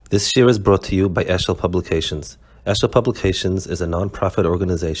This year is brought to you by Eshel Publications. Eshel Publications is a non-profit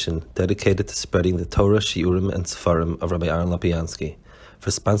organization dedicated to spreading the Torah, Shiurim, and Sefarim of Rabbi Aaron Lapiansky. For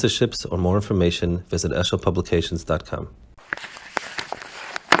sponsorships or more information, visit eshelpublications.com.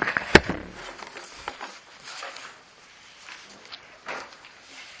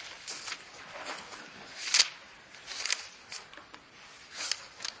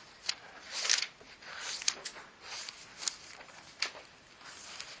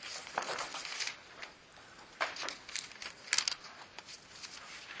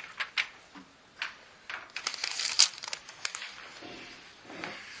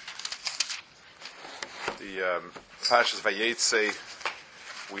 Parshas Vayeitzei,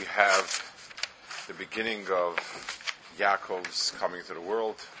 we have the beginning of Yaakov's coming to the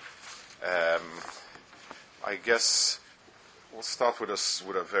world. I guess we'll start with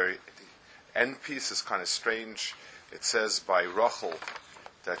a very end piece. Is kind of strange. It says by Rachel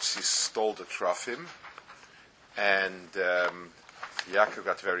that she stole the Trophim, and Yaakov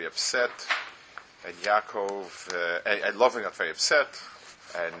got very upset, and Yaakov and Lavan got very upset.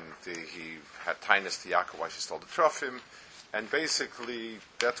 And he had tinus to Yaakov why she stole the Trophim, and basically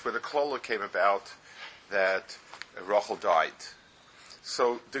that's where the klola came about, that Rachel died.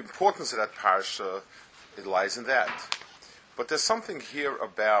 So the importance of that parsha, it lies in that. But there's something here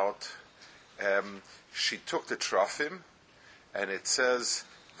about she took the Trophim, and it says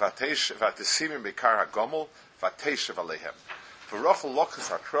vatesimim bekar hagomel vateshav alehem. For Rachel lochas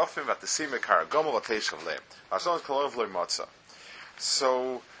haTrophim vatesimim bekar hagomel vateshav alehem. Arzon kolov lo matzah.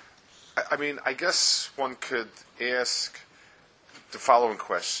 So, I mean, I guess one could ask the following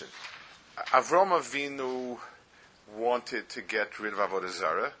question. Avram Avinu wanted to get rid of Avodah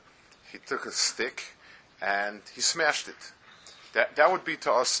Zarah. He took a stick and he smashed it. That would be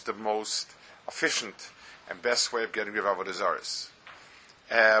to us the most efficient and best way of getting rid of Avodah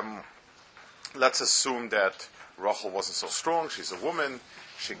Zarah. Let's assume that Rachel wasn't so strong. She's a woman.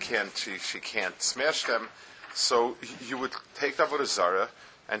 She can't smash them. So you would take the Avodah Zarah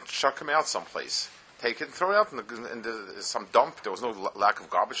and chuck him out someplace. Take it and throw it out in some dump. There was no lack of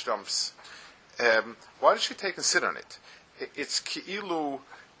garbage dumps. Why did she take and sit on it? It's ki'ilu,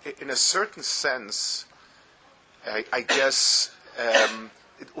 in a certain sense, I guess,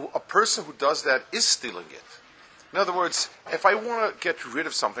 a person who does that is stealing it. In other words, if I want to get rid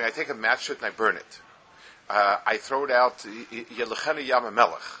of something, I take a match and I burn it. I throw it out, Yelechenu Yam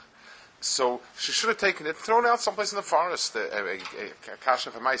Melech. So she should have taken it, thrown it out someplace in the forest. I'm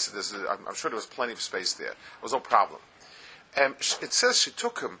sure there was plenty of space there. There was no problem. It says she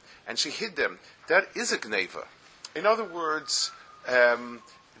took him and she hid them. That is a gneva. In other words, the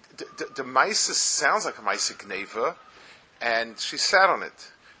maisa sounds like a maisa gneva, and she sat on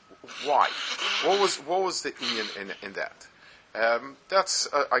it. Why? What was the inyan in that?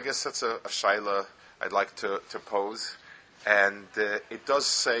 I guess that's a shaila I'd like to pose, and it does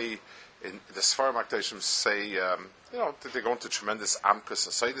say. In the Sfarim Akdoshim say, that they go into tremendous amkus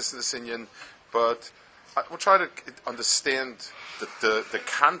asaydis in this inyan, but we'll try to understand the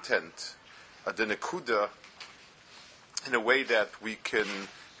content of the nekuda in a way that we can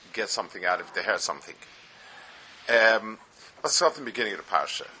get something out of it, to hear something. Let's start from the beginning of the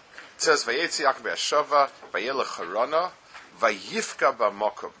parsha. It says, Vayeitzei Yaakov be'ashava, vayelech harana, vayifka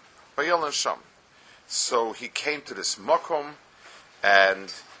ba'mokum, vayel sham. So he came to this mokum,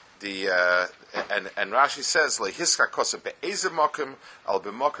 and Rashi says lehiska kosa be'ezer mokum al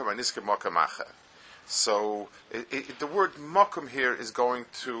b'mokum aniska mokum acher. So the word mokum here is going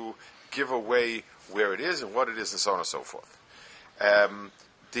to give away where it is and what it is and so on and so forth.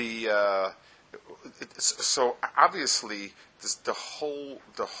 So obviously the whole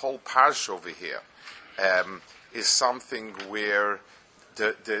parsha over here is something where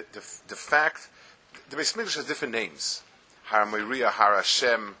the fact the Beis Mikdash has different names. Har Moriah, Har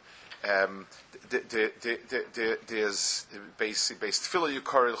Hashem. There's based Tefillah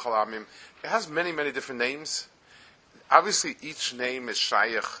Yukaril Chalamim. It has many different names. Obviously, each name is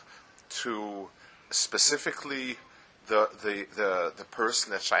shaykh to specifically the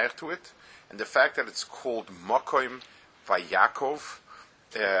person that's shaykh to it, and the fact that it's called Makoim by Yaakov.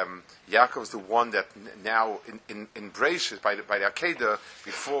 Yaakov is the one that now in Breishis by the Akedah.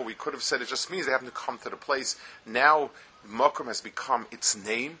 Before we could have said it just means they happen to come to the place. Now Makom has become its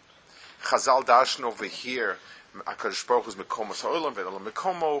name. Chazal darshan over here, HaKadosh Baruch Hu's Mekomos Ha'olam Ve'olam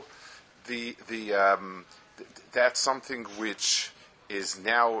Mekomo. That's something which is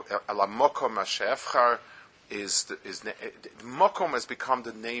now Ala Mokom Ha'Shefchar. Mokom has become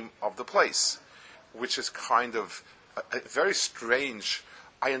the name of the place, which is kind of very strange.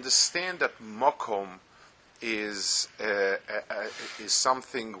 I understand that Mokom is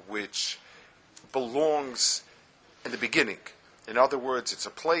something which belongs in the beginning. In other words, it's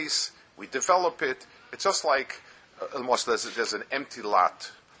a place, we develop it. It's just like almost there's an empty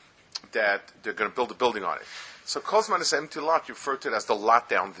lot that they're going to build a building on it. So Kozman is an empty lot, you refer to it as the lot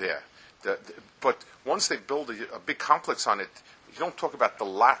down there. But once they build a big complex on it, you don't talk about the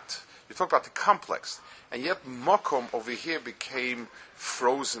lot, you talk about the complex. And yet Makom over here became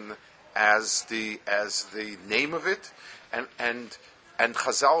frozen as the name of it, and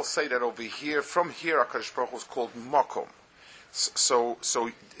Chazal say that over here, from here, HaKadosh Baruch Hu is called Makom. So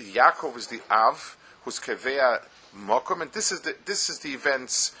Yaakov is the Av, who's Kevea Makom, and this is the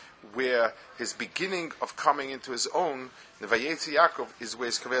events where his beginning of coming into his own, the Vayeitzei Yaakov, is where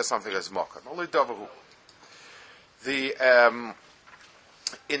he's Kevea something as Makom. Only Davahu.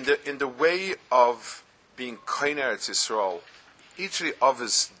 In the way of being Kohen Eretz Yisrael, each of the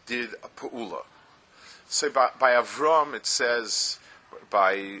others did a Pa'ula. So by Avram it says,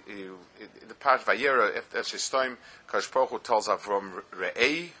 in the Pash Vayera, after Sheshtayim, Kadosh Baruch Hu tells Avram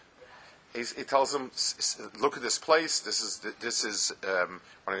Re'ei. He tells him, look at this place. This is what I'm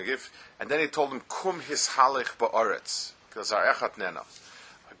going to give. And then he told him, Kum hishalech ba'aretz, because echat nena.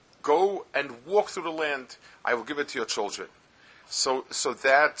 Go and walk through the land. I will give it to your children. So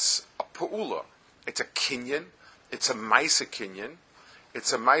that's a Pa'ula. It's a kinyan. It's a Maisa kinyan.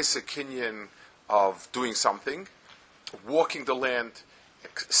 It's a Maisa kinyan of doing something, walking the land,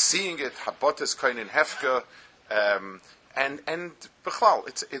 seeing it, habotes kainin hefka, and b'chlal.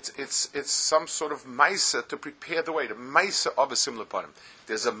 It's some sort of Maisa to prepare the way. The Maisa of a similar upon him.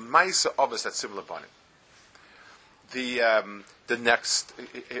 There's a Maisa of us that's similar upon him. The next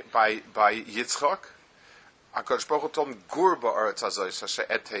by Yitzchak, HaKadosh Baruch Hu told him Gur ba'aretz hazos asher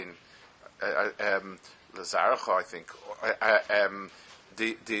etein Lazaracha, I think.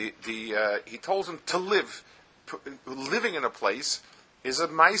 He told him to live. Living in a place is a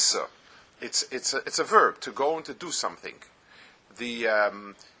Maisa. It's a verb, to go and to do something. The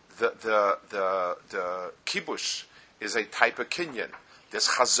kibush is a type of kinyan. There's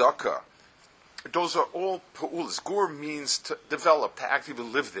chazaka. Those are all pa'ulas. Gur means to develop, to actively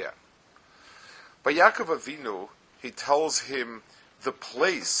live there. By Yaakov Avinu, he tells him the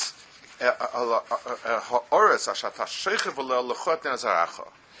place, the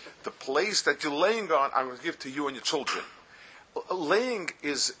place that you're laying on, I'm going to give to you and your children. Laying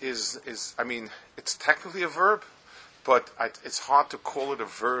is I mean, it's technically a verb, but it's hard to call it a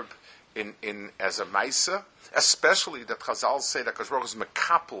verb in as a maisa, especially that Chazal say that Kadosh Baruch Hu is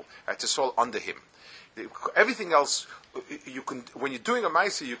mekapel at Yisrael under him. Everything else, you can, when you're doing a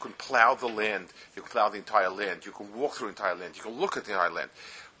maisa, you can plow the land, you can plow the entire land, you can walk through the entire land, you can look at the entire land.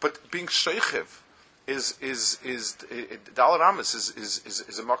 But being sheichev is Daled Amos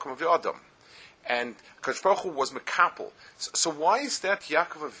is a makom of the Adam. And Kadosh Baruch Hu was mekapel. So why is that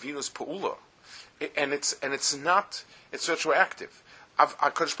Yaakov Avinu's Pa'ula? And it's not, it's retroactive.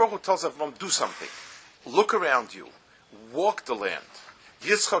 Kadosh Baruch Hu tells Avram, do something. Look around you. Walk the land.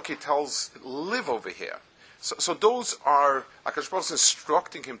 Yitzchak, he tells, live over here. So those are, Kadosh Baruch Hu is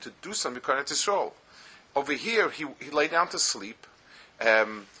instructing him to do something because it's Yisrael. Over here, he lay down to sleep.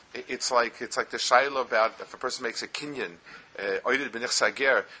 It's like the shaila about if a person makes a kinyan, oided b'nich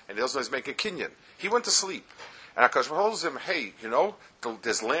sager, and he doesn't know he's making a kinyan. He went to sleep. And HaKadosh Baruch Hu tells him, hey,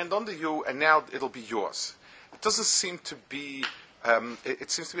 there's land under you, and now it'll be yours. It doesn't seem to be,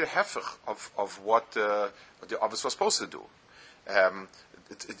 it seems to be a hefech of what the Avos was supposed to do.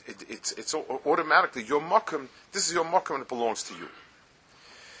 It's automatically, your makom, this is your makom and it belongs to you.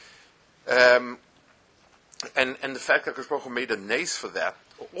 And the fact that HaKadosh Baruch Hu made a nace for that,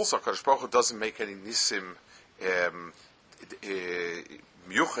 also HaKadosh Baruch Hu doesn't make any nisim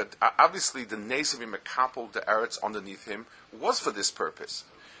miyuchet. Obviously, the nace of him, mekapel, the eretz underneath him, was for this purpose.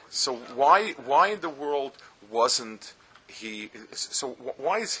 So why in the world wasn't he? So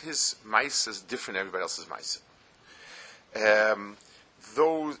why is his ma'ases different than everybody else's ma'ases?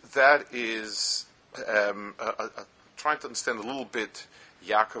 Though that is trying to understand a little bit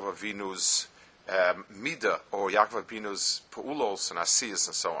Yaakov Avinu's Mida, or Yaakov Avinu's Pa'ulos and Asiyas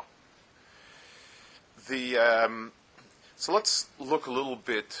and so on. So let's look a little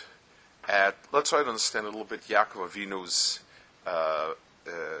bit at, let's try to understand a little bit Yaakov Avinu's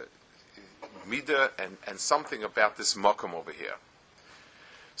Mida and something about this Makom over here.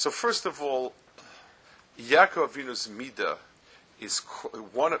 So first of all, Yaakov Avinu's Mida is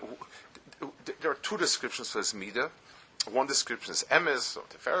one. There are two descriptions for his Mida. One description is Emes, or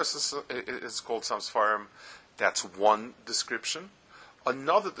Tiferes is called some Sfarim. That's one description.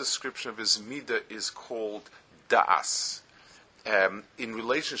 Another description of his Mida is called Da'as, in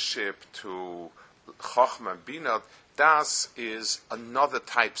relationship to Chachma and Bina, Das is another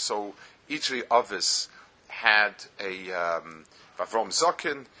type. So each of us had a Avram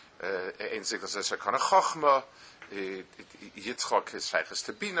Zokin, Ein Ziglas Eshakana Chachma, Yitzchak is Sheiches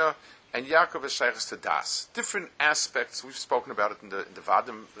to Bina, and Yaakov is Sheiches to Das. Different aspects. We've spoken about it in the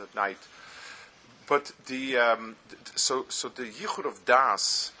Vadim that night. But so the Yichud of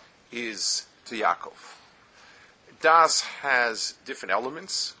Das is to Yaakov. Das has different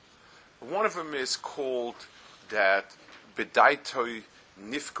elements. One of them is called that Bedaitoi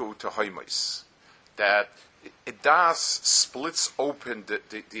Nifku to Hoimos. That Das splits open the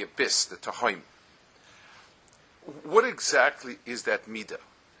abyss, the Tahoim. What exactly is that Midah?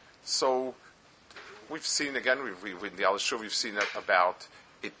 So we've seen, again, in the Alashur, we've seen about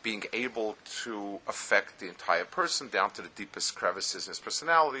it being able to affect the entire person down to the deepest crevices in his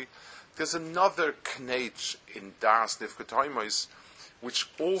personality. There's another knech in Das Nifku to Hoimos, which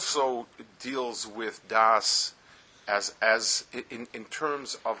also deals with Das as in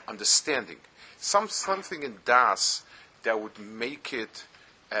terms of understanding. Something in Das that would make it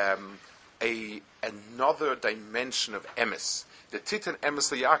another dimension of emes. The Titan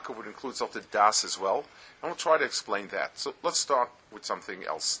emes Yaakov would include the Das as well, and we'll try to explain that. So let's start with something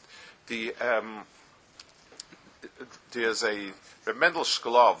else. There's a Mendel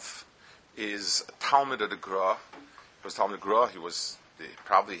Shklov is a Talmud of the Gra. He was Talmud of Gra. He was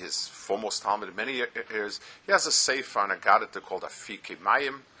probably his foremost Talmud in many years. He has a sefer on a Gadata called Afike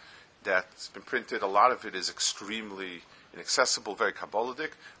Mayim that's been printed. A lot of it is extremely inaccessible, very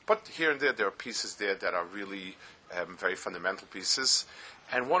Kabbalic, but here and there are pieces there that are really very fundamental pieces,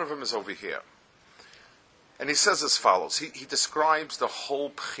 and one of them is over here. And he says as follows. He describes the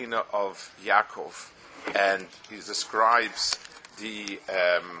whole Pchina of Yaakov, and he describes the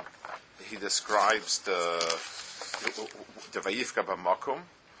Vayifka b'makom.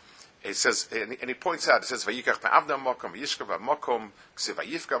 He says, and he points out, it says Vayikach b'avda makom, Vayishka b'makom, Ksiv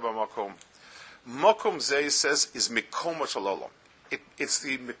Vayifka b'makom. Makom Zeh says is Mikoma Shalom. It's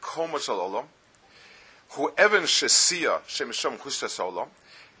the Mikoma Shalom. Who Evan Shesia Shemisham Kushtas Olam.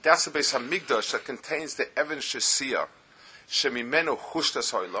 That's the Beis Hamikdash that contains the Evan Shesia Shemimenu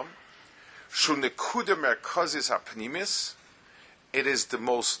Kushtas Olam. Shu Nekuda Merkazis HaPnimis. It is the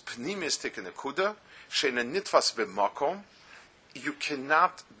most pnimistic in Nekuda. Sheina Nitfas b'makom. You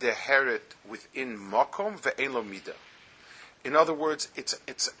cannot deherit within makom ve'en lo midah. In other words, it's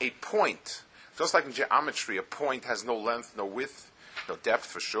a point. Just like in geometry, a point has no length, no width, no depth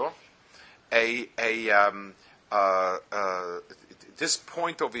for sure. This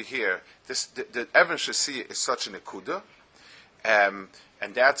point over here, the Evan Shasi is such an akuda, and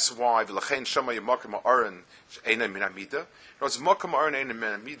that's why v'lachein shama yemakom ha'aron eina min hamida. Because makom ha'aron eina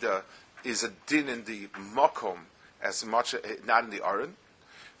min hamida is a din in the makom as much, not in the aron.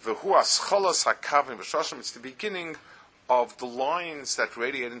 V'hu aschalas hakavim v'shashim. It's the beginning of the lines that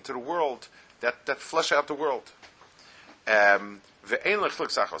radiate into the world, that flesh out the world. And that's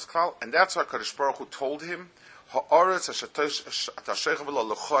why Kadosh Baruch Hu told him, this,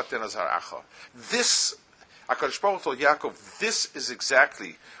 HaKadosh Baruch Hu told Yaakov, this is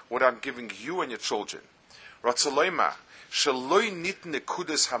exactly what I'm giving you and your children. I'm giving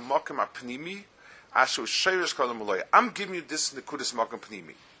you this nekudas makom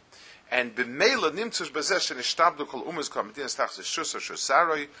pnimi. And b'meila nimtzush b'zeh shenishtabdu kol umas kol medinas tachas shus or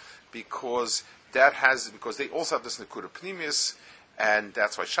shusaroi, because they also have this nekuda pnimius, and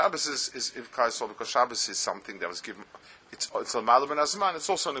that's why Shabbos is Kaisol, because Shabbos is something that was given. It's a malam and azman. It's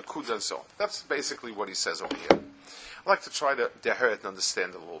also nekuda and so on. That's basically what he says over here. I'd like to try to deher it and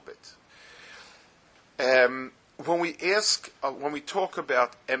understand it a little bit. When we talk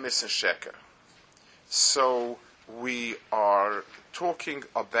about emes and sheker, so we are talking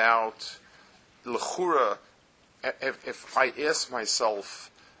about l'chura. If I ask myself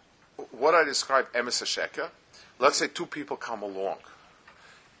what I describe emes and sheker, let's say two people come along,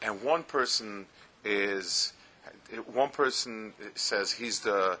 and one person says he's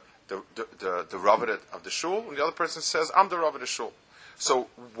the Rav of the shul, and the other person says I'm the Rav of the shul. So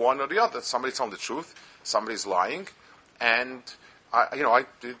one or the other, somebody's telling the truth, somebody's lying, and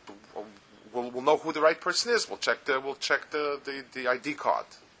we'll know who the right person is. We'll check the ID card.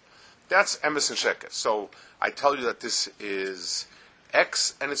 That's emes and sheker. So I tell you that this is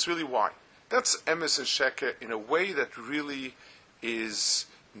X, and it's really Y. That's emes and sheker in a way that really is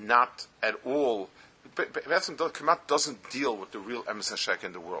not at all. But Kamat doesn't deal with the real emes and sheker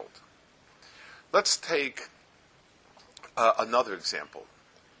in the world. Let's take another example.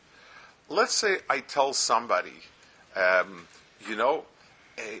 Let's say I tell somebody, a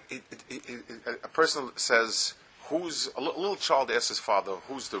person says, a little child asks his father,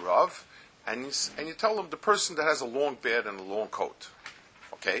 who's the Rav? and you tell him the person that has a long beard and a long coat.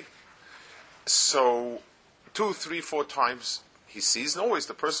 Okay? So 2, 3, 4 times he sees, and always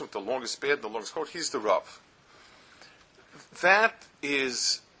the person with the longest beard and the longest coat, he's the Rav. That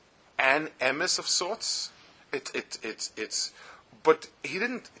is an emes of sorts. It's but he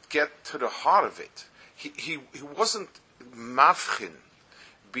didn't get to the heart of it. He wasn't mavchin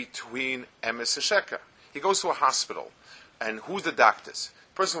between emes and sheker. He goes to a hospital, and who's the doctors?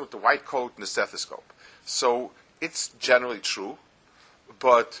 Person with the white coat and the stethoscope. So it's generally true,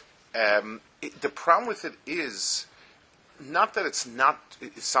 but the problem with it is not that it's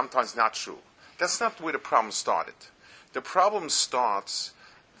sometimes not true. That's not the way the problem started. The problem starts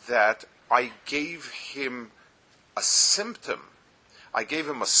that I gave him a symptom. I gave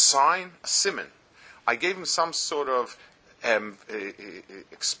him a sign, a siman. I gave him some sort of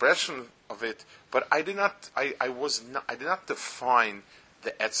expression of it, but I did not define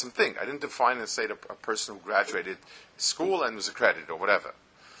the etzem thing. I didn't define and say a person who graduated school and was accredited or whatever.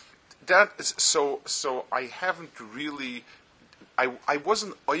 That is so I haven't really. I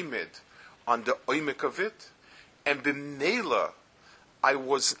wasn't oimid on the oimik of it, and b'meila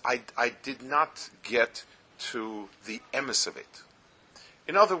I did not get to the emes of it.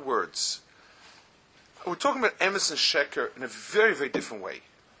 In other words, we're talking about emes and sheker in a very, very different way.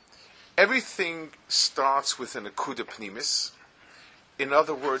 Everything starts with an akuda pnimis. In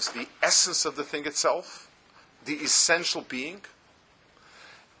other words, the essence of the thing itself, the essential being,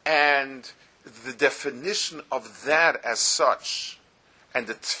 and the definition of that as such, and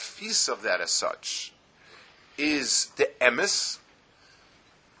the tfis of that as such, is the emes.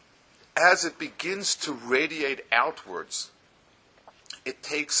 As it begins to radiate outwards, it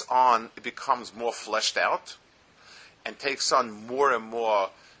becomes more fleshed out, and takes on more and more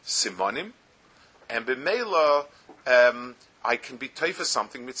simonim, and b'meila, I can be teifa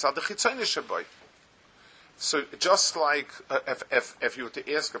something mitzad the chitzoni shaboy. So just like if you were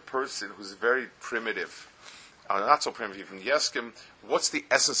to ask a person who's very primitive, not so primitive, and you ask him, what's the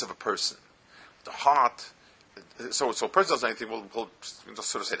essence of a person? The heart. So a person does anything, we'll just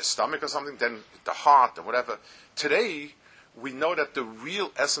sort of say the stomach or something, then the heart or whatever. Today, we know that the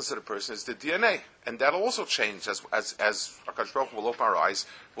real essence of the person is the DNA, and that'll also change as HaKadosh Baruch Hu will open our eyes.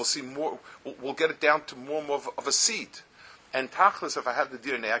 We'll see more. We'll get it down to more and more of a seed. And tachlis, if I have the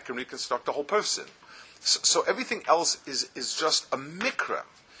DNA, I can reconstruct the whole person. So everything else is just a mikra.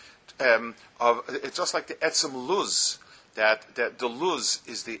 It's just like the etzem luz, that the luz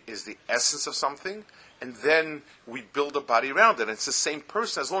is the essence of something, and then we build a body around it. And it's the same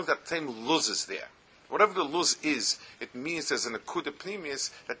person as long as that same luz is there. Whatever the luz is, it means there's an akuda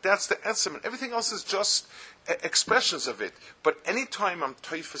pnimis, that's the etzem, and everything else is just expressions of it. But anytime I'm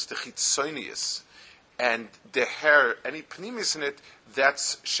toifus the chitzonius, and the hair, any pnimis in it,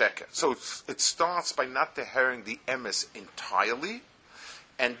 that's sheker. So it starts by not deherring the emes entirely,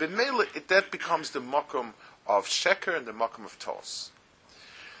 and b'meila that becomes the makom of sheker and the makom of tos.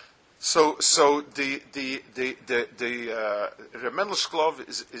 So the Remendel Shklov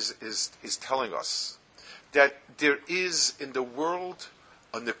is telling us that there is in the world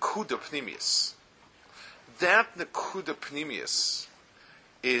a nekuda pnimius. That nekuda pnimius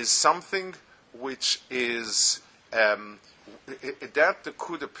is something which is that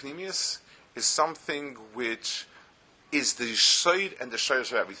nekuda pnimius is something which is the shayid and the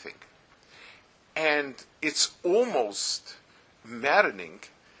shayos of everything, and it's almost maddening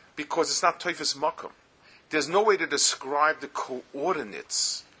because it's not toifus makom. There's no way to describe the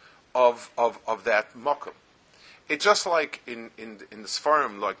coordinates of that makom. It's just like in the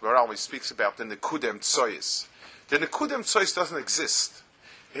Sfarim, like where always speaks about the nekudem tsoyis. The nekudem tsoyis doesn't exist.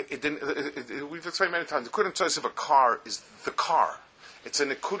 We've explained many times. The nekudem tsoyis of a car is the car. It's a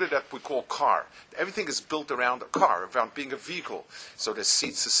nekuda that we call car. Everything is built around a car, around being a vehicle. So there's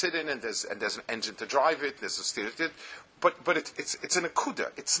seats to sit in, and there's an engine to drive it. There's a steer to it. But it's a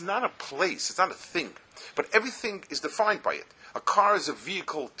nekuda. It's not a place. It's not a thing. But everything is defined by it. A car is a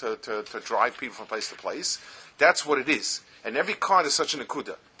vehicle to drive people from place to place. That's what it is. And every car is such a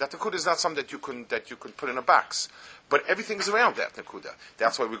nekuda. That nekuda is not something that you can put in a box. But everything is around that nekuda.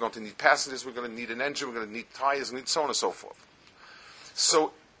 That's why we're going to need passengers. We're going to need an engine. We're going to need tires. We need so on and so forth.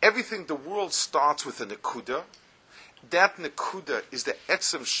 So everything, the world starts with a nekuda. That nekuda is the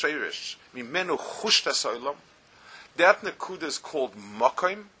etzem sheirish mimenu chushtas olam. That nekuda is called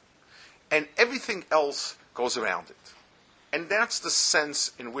makom, and everything else goes around it. And that's the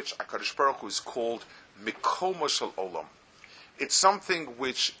sense in which HaKadosh Baruch Hu is called mikomo shel olam. It's something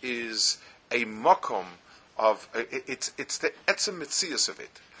which is a makom of, it's the etzem mitzias of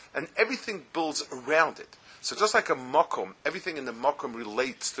it. And everything builds around it. So just like a makom, everything in the makom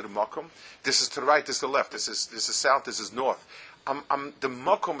relates to the makom. This is to the right, this is to the left, this is south, this is north. The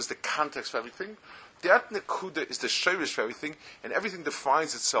makom is the context for everything. That nekuda is the shirish for everything, and everything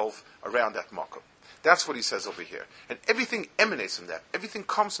defines itself around that makom. That's what he says over here. And everything emanates from that. Everything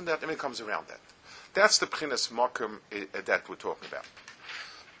comes from that, everything comes around that. That's the pchinas makom that we're talking about.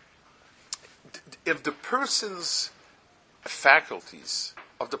 If the person's faculties,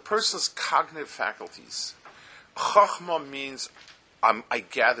 of the person's cognitive faculties, chachma means I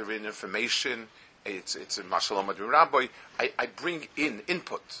gather in information. It's a mashalom rabbi. I bring in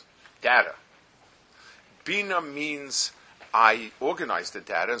input, data. Bina means I organize the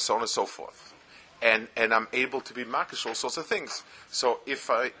data and so on and so forth, and I'm able to be makish all sorts of things. So if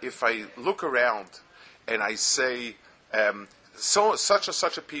I look around and I say such and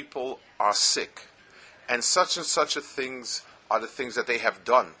such a people are sick, and such a things are the things that they have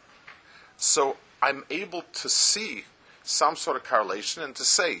done, so I'm able to see some sort of correlation and to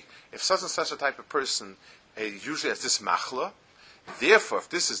say if such and such a type of person usually has this machla. Therefore, if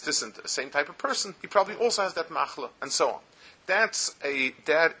this is the same type of person, he probably also has that machla, and so on.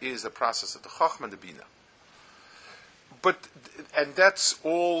 That is the process of the chachma and the bina. And that's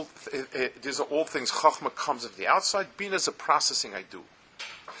all. These are all things. Chachma comes from the outside. Bina is a processing I do.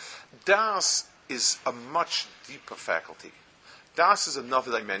 Das is a much deeper faculty. Das is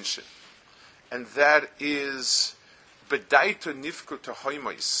another dimension, and that is bedaito nifku to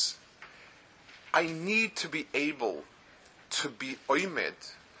hoimos. I need to be able to be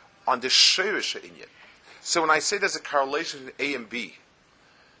oimed on the shirish inyan. So when I say there's a correlation in A and B,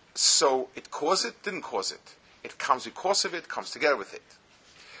 so it caused it, didn't cause it. It comes because of it, comes together with it.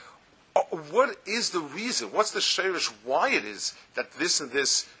 What is the reason? What's the shirish? Why it is that this and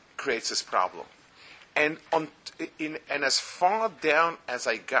this creates this problem? And as far down as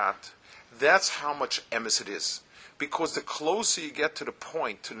I got, that's how much emes it is. Because the closer you get to the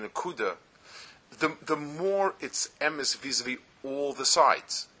point, to the nekuda, the more it's emes vis-a-vis all the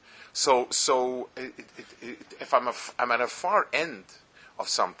sides. So if I'm at a far end of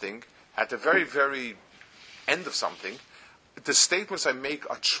something, at the very, very end of something, the statements I make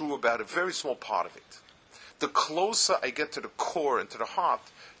are true about a very small part of it. The closer I get to the core and to the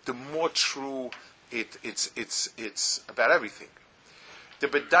heart, the more true it's about everything. The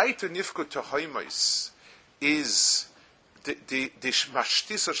bedaito nifku to hoimos is the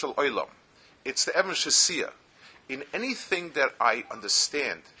mashtisa shel olam. It's the Evan Shasiya. In anything that I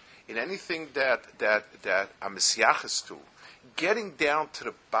understand, in anything that I'm Messiachis to, getting down to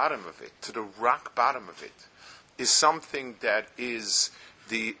the bottom of it, to the rock bottom of it, is something that is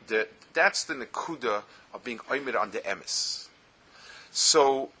that's the nekuda of being oimed on the emes.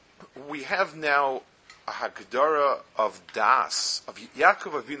 So we have now a hagdara of das, of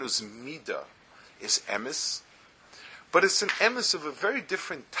Yaakov Avinu's mida, is emes, but it's an emes of a very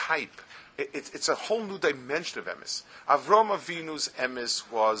different type. It's a whole new dimension of emes. Avram Avinu's emes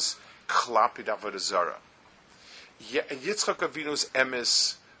was klapid avodah zarah. Yitzchak Avinu's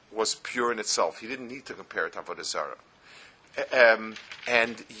emes was pure in itself. He didn't need to compare it to avodah zarah. And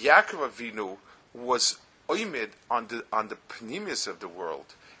Yaakov Avinu was oimid on the pnimius of the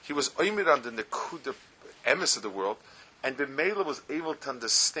world. He was oimid on the nekuda emes of the world, and B'meila was able to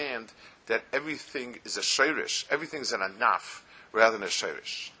understand that everything is a shirish, everything is an anaf rather than a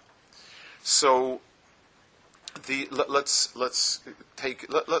shirish. So, let's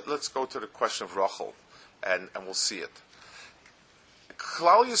go to the question of Rachel, and we'll see it.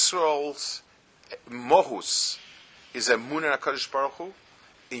 Klal Yisrael's mohus is emunah HaKadosh Baruch Hu,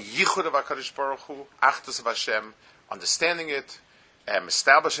 in yichud of HaKadosh Baruch Hu, achdus of Hashem, understanding it,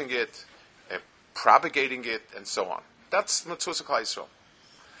 establishing it, propagating it, and so on. That's Mitzvos Klal Yisrael.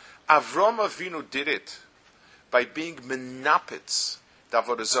 Avram Avinu did it by being menapitz the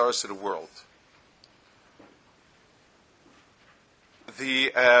avodah zarah to the world.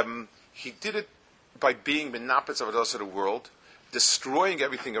 He did it by being menapitz avodah zarah to the world, destroying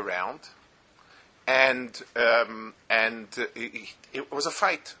everything around, and it was a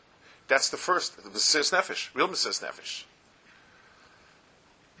fight. That's the first. It was Mesiras Nefesh, real Mesiras Nefesh.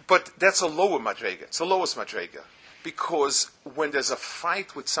 But that's a lower madrega. It's the lowest madrega, because when there's a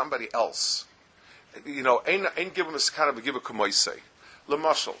fight with somebody else, ain't give him a kind of a give a kamoisei.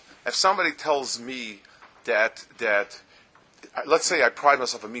 L'mashal, if somebody tells me that let's say I pride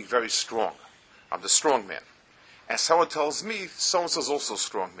myself on being very strong, I'm the strong man, and someone tells me so-and-so is also a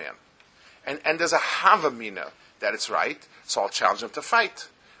strong man, and there's a havamina that it's right, so I'll challenge him to fight.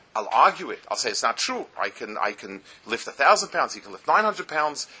 I'll argue it. I'll say it's not true. I can lift 1,000 pounds. He can lift 900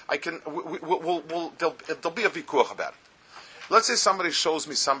 pounds. There'll be a vikuach about it. Let's say somebody shows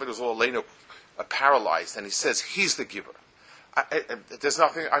me somebody who's all leno paralyzed, and he says he's the giver. There's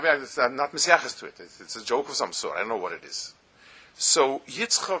nothing. I mean, I'm not mesiachas to it. It's a joke of some sort. I don't know what it is. So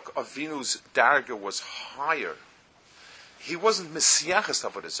Yitzchak Avinu's darga was higher. He wasn't mesiachas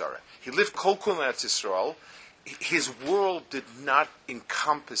avodah zarah. He lived kol kol in Eretz Yisrael. His world did not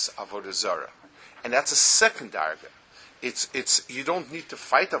encompass avodah zarah, and that's a second darga. It's you don't need to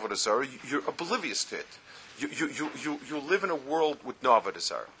fight avodah zarah. You're oblivious to it. You live in a world with no avodah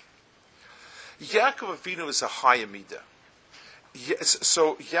zarah. Yaakov Avinu is a higher midah. Yes,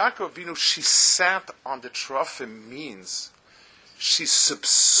 so Yaakov Avinu, she sat on the trophim means she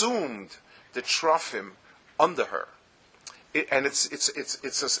subsumed the trophim under her, and it's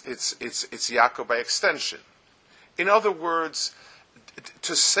Yaakov by extension. In other words,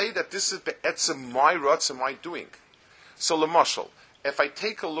 to say that this is be'etzem my rots and my doing. So lemashal, if I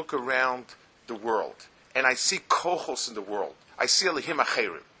take a look around the world and I see kochos in the world, I see elihim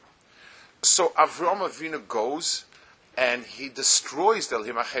acherim. So Avram Avinu goes and he destroys the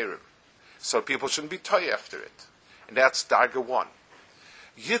elihim acherim. So people shouldn't be toy after it. And that's Darga 1.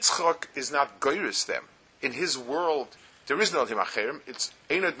 Yitzchak is not goyris them. In his world, there is no elihim acherim. It's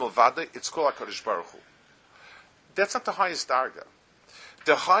Einod Milvada, it's Kol HaKadosh Baruch Hu. That's not the highest Darga.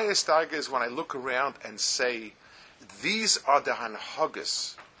 The highest Darga is when I look around and say, these are the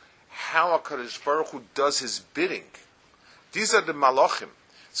hanhagas, how HaKadosh Baruch Hu does his bidding. These are the malachim.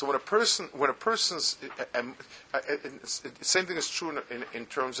 So when a person's, same thing is true in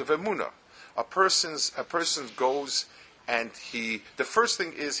terms of emunah. A person goes and the first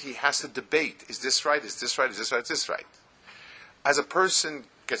thing is he has to debate, is this right, is this right, is this right, is this right? As a person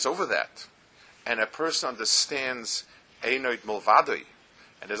gets over that, and a person understands Einoid Milvadoi,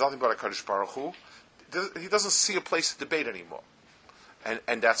 and there's nothing but HaKadosh Baruch Hu, he doesn't see a place to debate anymore.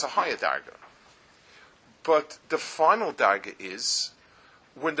 And that's a higher darga. But the final darga is,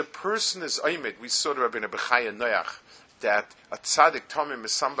 when the person is Aymed, we saw the Rabbeinu Bechaya Noach, that a tzaddik Tomim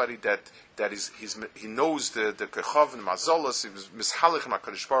is somebody that he knows the Kechav and Mazolos, he was Mishalich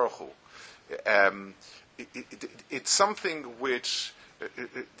HaKadosh Baruch Hu. It's something which,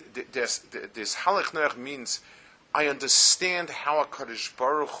 this Halich Noach means, I understand how HaKadosh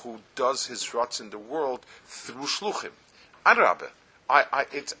Baruch Hu does his rots in the world through Shluchim. Adrabah,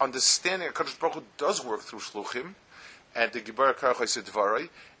 it's understanding HaKadosh Baruch Hu does work through Shluchim, and the Gibar Karachos Dvarai,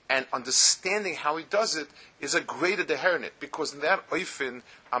 and understanding how he does it is a greater dehernit, because in that oifin,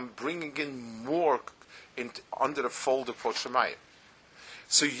 I'm bringing in more under the fold of Kol Shemayim.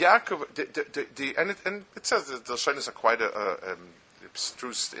 So Yaakov, and it says that the Shainas are quite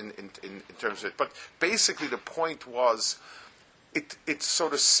abstruse in terms of it, but basically the point was, it so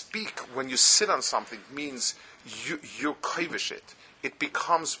to speak, when you sit on something, means you kovish it. It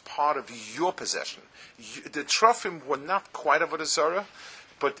becomes part of your possession. The Trophim were not quite avodah zarah,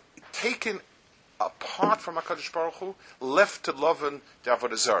 but taken apart from HaKadosh Baruch Hu, left to Loven the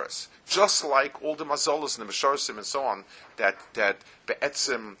avodah zarahs. Just like all the mazolos and the mesharsim and so on, that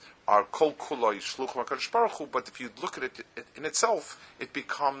be'etzim are kol kuloi shluchim HaKadosh Baruch Hu, but if you look at it in itself, it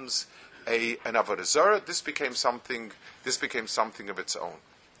becomes an avodah zarah. This became something of its own.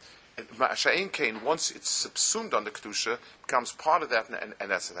 Ma'ashayin Kain, once it's subsumed under Kedusha, becomes part of that,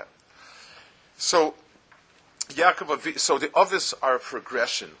 and that's that. So, so the others are a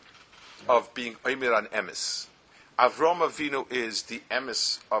progression of being Omer and Emes. Avram Avinu is the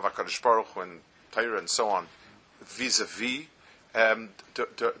Emes of HaKadosh Baruch Hu and Torah and so on, vis-a-vis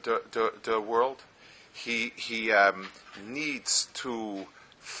the world. He needs to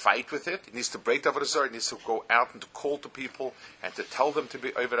fight with it. He needs to break the Avodah Zarah. He needs to go out and to call to people and to tell them to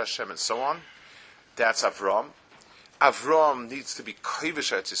be over Hashem and so on. That's Avram. Avram needs to be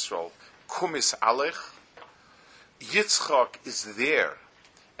Kovish Eretz Yisrael, Kumis Alech. Yitzchak is there,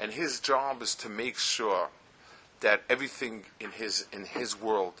 and his job is to make sure that everything in his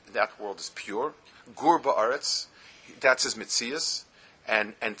world, in that world, is pure. Gur Ba'aretz, that's his Metzias,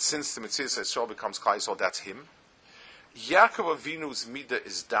 and since the Metzias Yisrael becomes Klal Yisrael, that's him. Yaakov Avinu's midah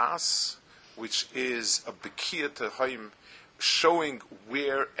is das, which is a bekiyah to Haim, showing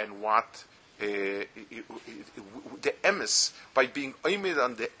where and what the emes, by being oimid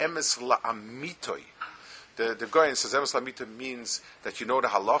on the emes la'amitoi. The Goyen says emes la'amitoi means that you know the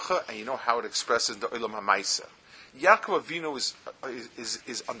halacha and you know how it expresses the olam hamaisa. Yaakov Avinu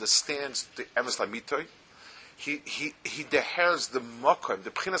is understands the emes la'amitoi. He dehers the makom,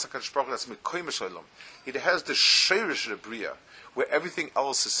 the b'chinas HaKadosh Baruch Hu that's mekoyim shalom. He dehers the sheirish of the bria, where everything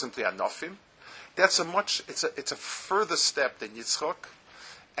else is simply anofim. It's a further step than Yitzchak,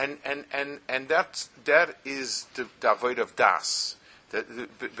 and that is the avoid of das, the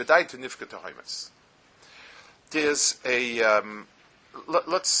b'day to nifka to haimas. There's a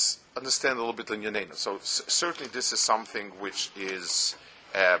let's understand a little bit in Yanena. So certainly this is something which is,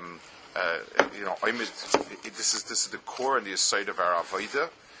 this is the core and the aside of our avodah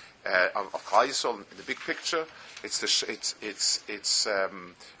of Klal Yisrael in the big picture. It's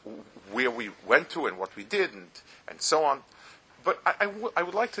where we went to and what we did and so on. But I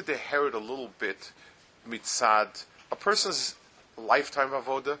would like to deherod a little bit mitzad a person's lifetime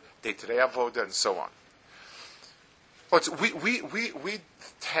avodah, day-to-day avodah, and so on. But we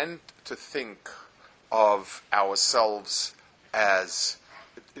tend to think of ourselves as,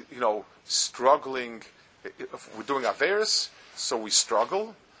 struggling. If we're doing averos, so we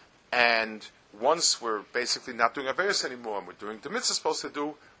struggle, and once we're basically not doing averos anymore, and we're doing the mitzvah supposed to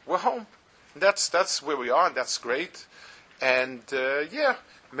do, we're home. And that's where we are, and that's great. And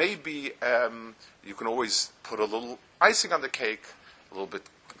maybe you can always put a little icing on the cake, a little bit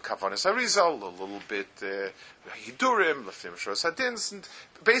kavanas harizal, a little bit hidurim, leftim shos hadins, and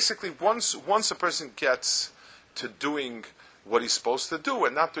basically once a person gets to doing what he's supposed to do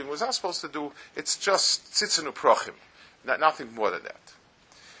and not doing what he's not supposed to do, it's just tzitzin uprochim, nothing more than that.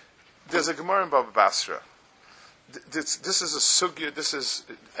 There's a Gemara in Baba Basra. This is a sugya. This is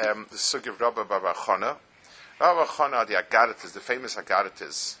the sugya of Rabba Baba Chana. Rabba Chana are the Agaritas, the famous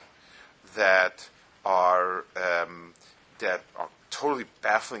Agaritas that are totally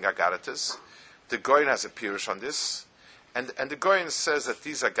baffling Agaritas. The Goyen has a pirush on this, and the Goyen says that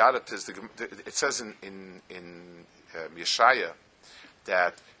these Agaritas. It says in Yeshaya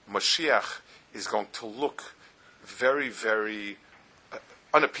that Mashiach is going to look very, very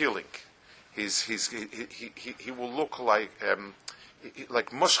unappealing. He will look like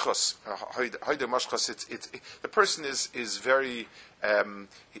mushchas. Hoide mushchas. The person is very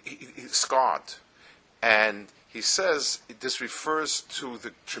scarred, and he says this refers to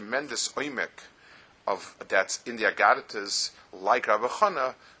the tremendous oimek of that's in the Agaritas, like Rabbi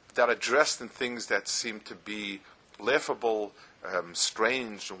Chana, that are dressed in things that seem to be laughable,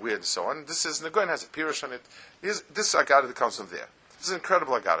 strange, and weird, and so on. This is Nagoyan has a pirush on it. This Agarita comes from there. This is an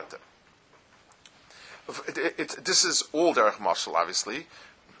incredible Agarita. This is all Derech Mashal, obviously.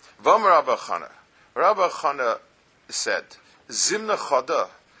 V'amar Rabba Chana. Rabba Chana said, Zimna Chada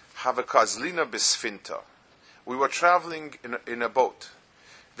havakazlina besfinta. We were traveling in a boat.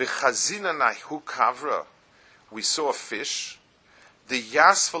 V'chazina nahu kavra. We saw a fish. The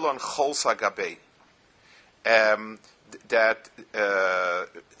yasvalon chols hagabei. That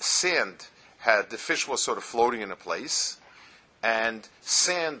sand had, the fish was sort of floating in a place, and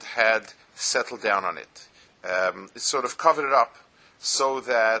sand had settled down on it. It sort of covered it up so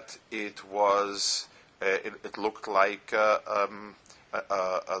that it was, it looked like an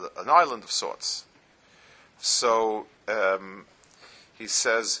island of sorts. So he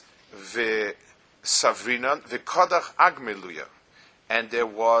says, "Ve savrinan vekodach agmeluya," and there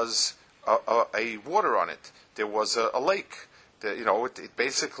was a water on it. There was a lake. It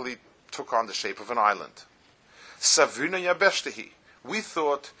basically took on the shape of an island. Savrina yabeshtehi. We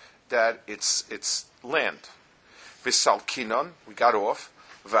thought that it's land. V'salkinon, we got off.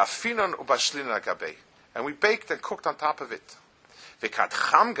 V'afinon ubashlina gabei, and we baked and cooked on top of it.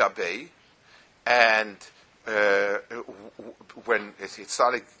 V'kadcham gabei, and when it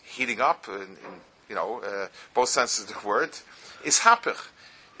started heating up, in both senses of the word, is hapich.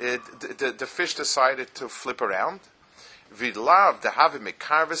 The fish decided to flip around. V'lav dehavi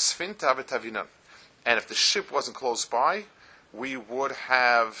mekarves finta v'tavinan, and if the ship wasn't close by, we would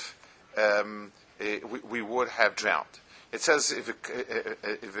have drowned. It says if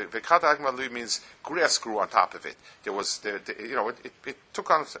v'kat agmalu means grass grew on top of it. There was it took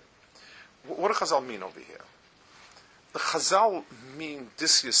on. What do Chazal mean over here? The Chazal mean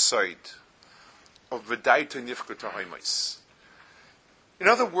this yesod of v'daita nifku ta'imais. In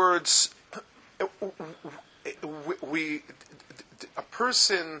other words, a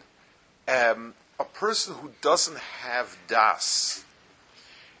person who doesn't have das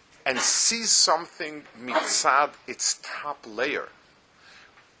and sees something mitzad its top layer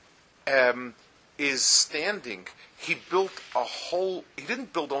is standing. He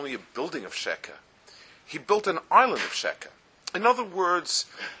didn't build only a building of sheker. He built an island of sheker. In other words,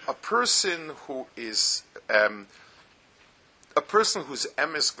 a person whose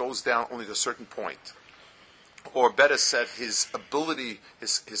emes goes down only to a certain point, or better said, his ability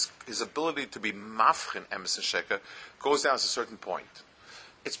to be mafchin emes and sheker goes down to a certain point.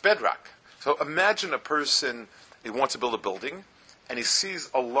 It's bedrock. So imagine a person, he wants to build a building, and he sees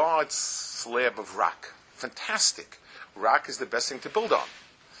a large slab of rock. Fantastic. Rock is the best thing to build on.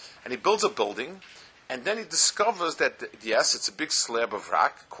 And he builds a building, and then he discovers that, yes, it's a big slab of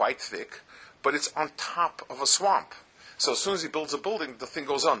rock, quite thick, but it's on top of a swamp. So as soon as he builds a building, the thing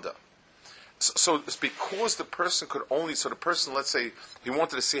goes under. So it's because the person could only, so the person, let's say, he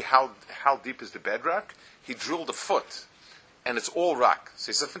wanted to see how deep is the bedrock, he drilled a foot, and it's all rock.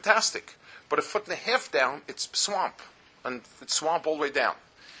 So he said, fantastic. But a foot and a half down, it's swamp, and it's swamp all the way down.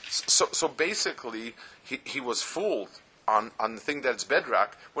 So basically, he was fooled on the thing that's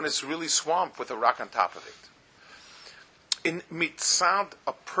bedrock when it's really swamp with a rock on top of it. In mitzad,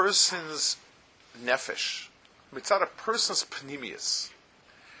 a person's nefesh, mitzad, a person's pnimius,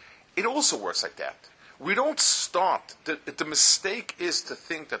 it also works like that. We don't start, the mistake is to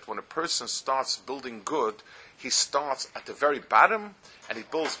think that when a person starts building good, he starts at the very bottom and he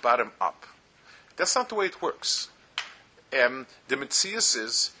builds bottom up. That's not the way it works. The Metzius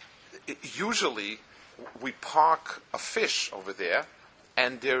is, usually we park a fish over there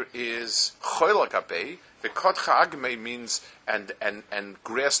and there is choil agabei. The kotcha agmei means, and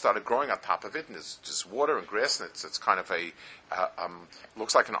grass started growing on top of it, and there's just water and grass, and it's kind of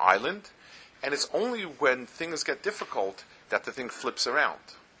looks like an island. And it's only when things get difficult that the thing flips around.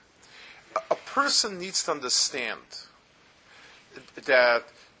 A person needs to understand that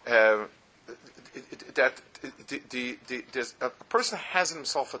a person has in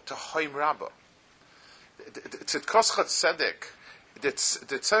himself a tahoim rabbah. Tzidkos tzedek, the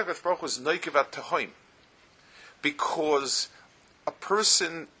tzedek Baruch Hu is noikivat tahoim, because a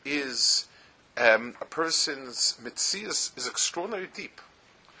person is a person's mitzias is extraordinarily deep,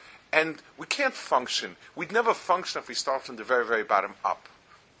 and we can't function. We'd never function if we start from the very, very bottom up.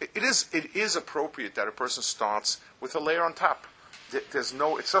 It is appropriate that a person starts with a layer on top. There's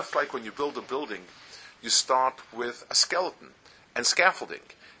no. It's just like when you build a building, you start with a skeleton and scaffolding,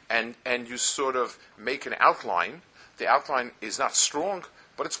 and you sort of make an outline. The outline is not strong,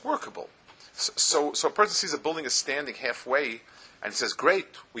 but it's workable. So a person sees a building is standing halfway and says, great,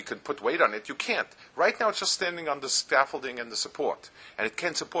 we can put weight on it. You can't. Right now it's just standing on the scaffolding and the support, and it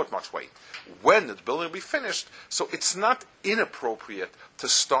can't support much weight. When the building will be finished, so it's not inappropriate to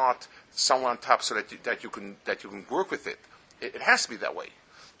start somewhere on top so that you can work with it. It has to be that way.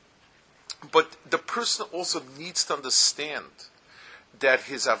 But the person also needs to understand that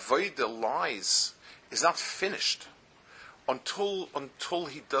his avodah lies is not finished until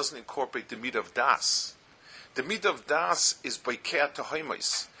he doesn't incorporate the midah of das. The midah of das is boikeh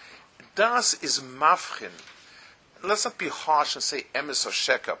tohoimos. Das is mafchin. Let's not be harsh and say emes or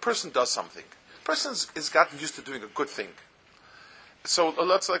sheka. A person does something. A person is gotten used to doing a good thing. So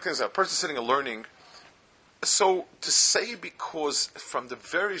let's like this: a person sitting and learning. So to say, because from the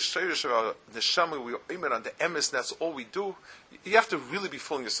very shayrish of our neshama we are aimed on the emes, that's all we do. You have to really be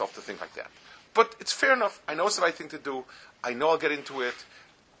fooling yourself to think like that. But it's fair enough. I know it's the right thing to do. I know I'll get into it.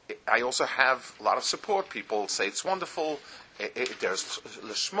 I also have a lot of support. People say it's wonderful. There's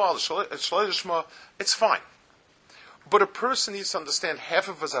l'shma, l'shma. It's fine. But a person needs to understand half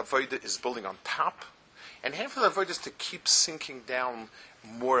of his avodah is building on top, and half of the avodah is to keep sinking down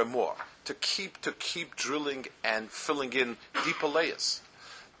more and more, to keep drilling and filling in deeper layers.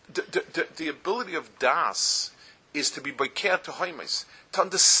 The ability of das is to be boikeh tohoimos, to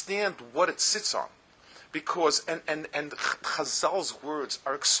understand what it sits on. Because, and Chazal's words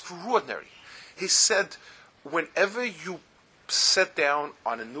are extraordinary. He said, whenever you sit down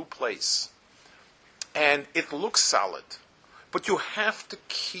on a new place, and it looks solid, but you have to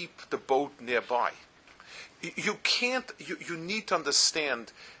keep the boat nearby. You can't, you need to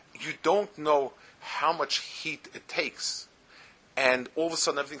understand, you don't know how much heat it takes, and all of a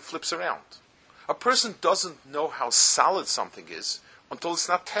sudden everything flips around. A person doesn't know how solid something is until it's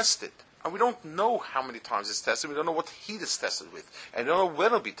not tested. And we don't know how many times it's tested. We don't know what heat it's tested with. And we don't know when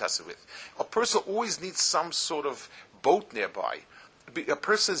it'll be tested with. A person always needs some sort of boat nearby. A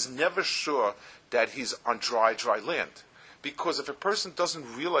person is never sure that he's on dry land. Because if a person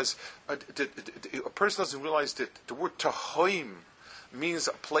doesn't realize, that the word tahoim means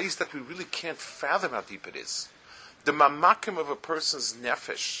a place that we really can't fathom how deep it is. The mamakim of a person's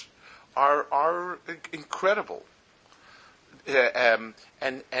nefesh are incredible. And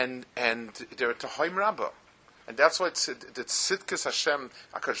they're a tahoim rabbah, and that's why it's that Tzidkes Hashem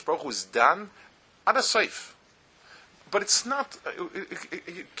HaKadosh Baruch Hu is done at a seif. But it's not.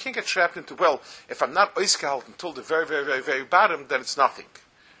 You can't get trapped into, well, if I'm not oiskehalt until the very, very, very, very bottom, then it's nothing.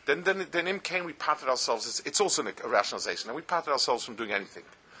 Then in Cain we patted ourselves. It's also a rationalization, and we patted ourselves from doing anything.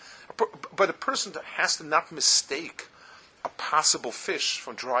 But a person has to not mistake a possible fish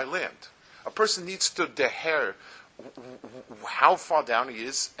from dry land. A person needs to deher how far down he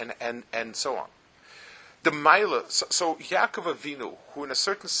is, and so on. The Maila, so Yaakov Avinu, who in a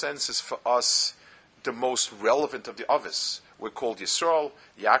certain sense is for us the most relevant of the others, we're called Yisrael.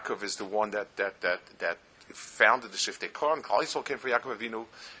 Yaakov is the one that founded the Shiftei Korah, and Klal Yisrael came for Yaakov Avinu.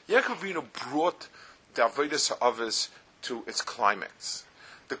 Yaakov Avinu brought the Avodas HaAvos to its climax.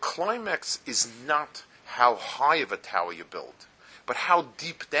 The climax is not how high of a tower you build, but how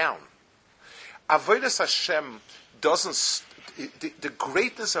deep down. Avodas Hashem doesn't. The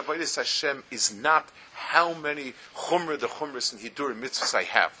greatness of Avodas Hashem is not how many the chumras and hidur mitzvahs I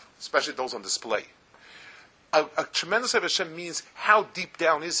have, especially those on display. A tremendous Avodas Hashem means how deep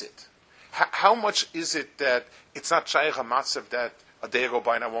down is it? How much is it that it's not shaykh a matzav that a day go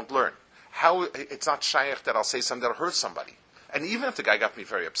by and I won't learn? How it's not shaykh that I'll say something that'll hurt somebody? And even if the guy got me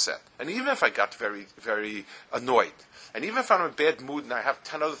very upset, and even if I got very, very annoyed, and even if I'm in a bad mood and I have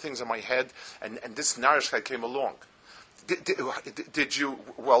 10 other things in my head, and this Narish guy came along, did you,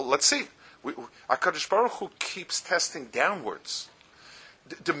 well, let's see. HaKadosh Baruch Hu keeps testing downwards.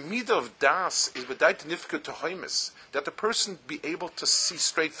 The midah of das is b'dait nifka to hoimis, that the person be able to see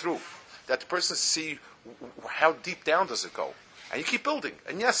straight through, that the person see how deep down does it go. And you keep building.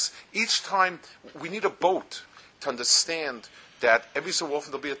 And yes, each time we need a boat to understand that every so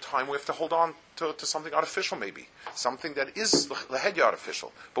often there'll be a time we have to hold on to something artificial, maybe something that is l'hedya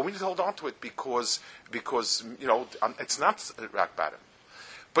artificial, but we need to hold on to it because it's not rock bottom.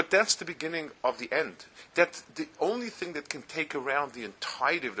 But that's the beginning of the end. That the only thing that can take around the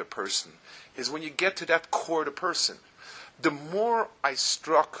entirety of the person is when you get to that core of the person. The more I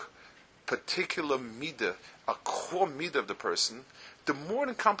struck particular midah, a core midah of the person, the more it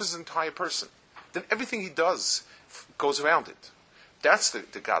encompasses the entire person. Then everything he does goes around it. That's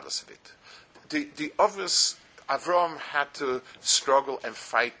the godless of it. The obvious, Avram had to struggle and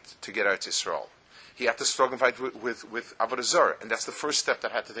fight to get Eretz Yisrael. He had to struggle and fight with Avodah Zarah, and that's the first step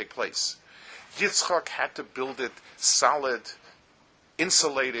that had to take place. Yitzchak had to build it solid,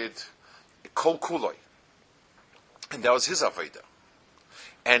 insulated, kol kuloi. And that was his Avodah.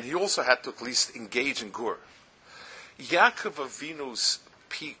 And he also had to at least engage in Gur. Yaakov Avinu's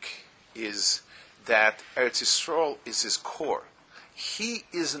peak is that Eretz Yisrael is his core. He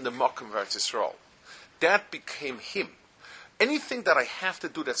is in the Makom of Eretz Yisrael. That became him. Anything that I have to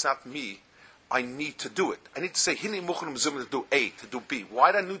do that's not me, I need to do it. I need to say Hini Muchum Zuman to do A, to do B.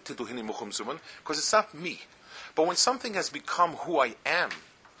 Why do I need to do Hini Muchum Zuman? Because it's not me. But when something has become who I am,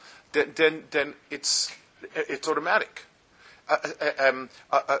 then it's automatic. The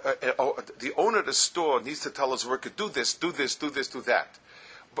owner of the store needs to tell his worker, do this, do this, do this, do that.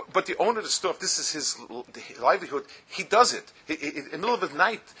 But the owner of the store, if this is his livelihood, he does it. In the middle of the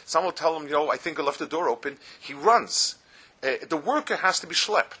night, someone will tell him, I think I left the door open. He runs. The worker has to be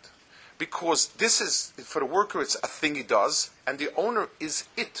schlepped. Because this is, for the worker, it's a thing he does, and the owner is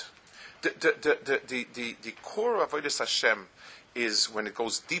it. The core of Avodas Hashem is when it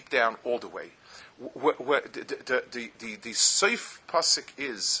goes deep down all the way. The safe pasuk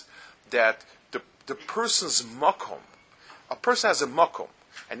is that the person's makom, a person has a makom,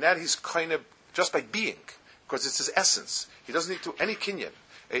 and that he's kind of just by being, because it's his essence. He doesn't need to any kinyan.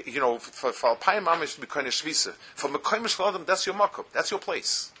 For Alpayim Mamish to be kind of shvisa. For Mekoyim Shladam, that's your makom, that's your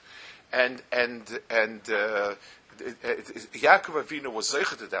place. And Yaakov Avinu was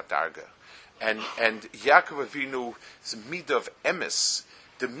zeicher to that darga, and Yaakov Avinu's midah of emes.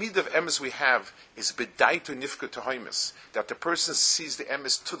 The midah of emes we have is bedaito nifka to hoimis, that the person sees the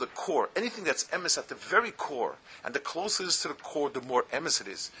emes to the core. Anything that's emes at the very core, and the closer it is to the core, the more emes it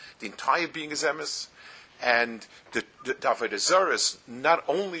is. The entire being is emes, and the Avodah Zarah is not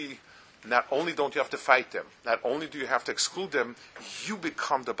only don't you have to fight them, not only do you have to exclude them, you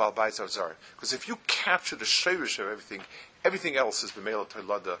become the Baal Bayis of Zarah. Because if you capture the shayrish of everything else is b'meila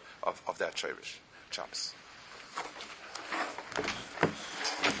toilada of that shayrish. Shabbos.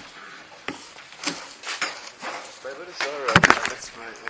 By Avodah Zarah, that's my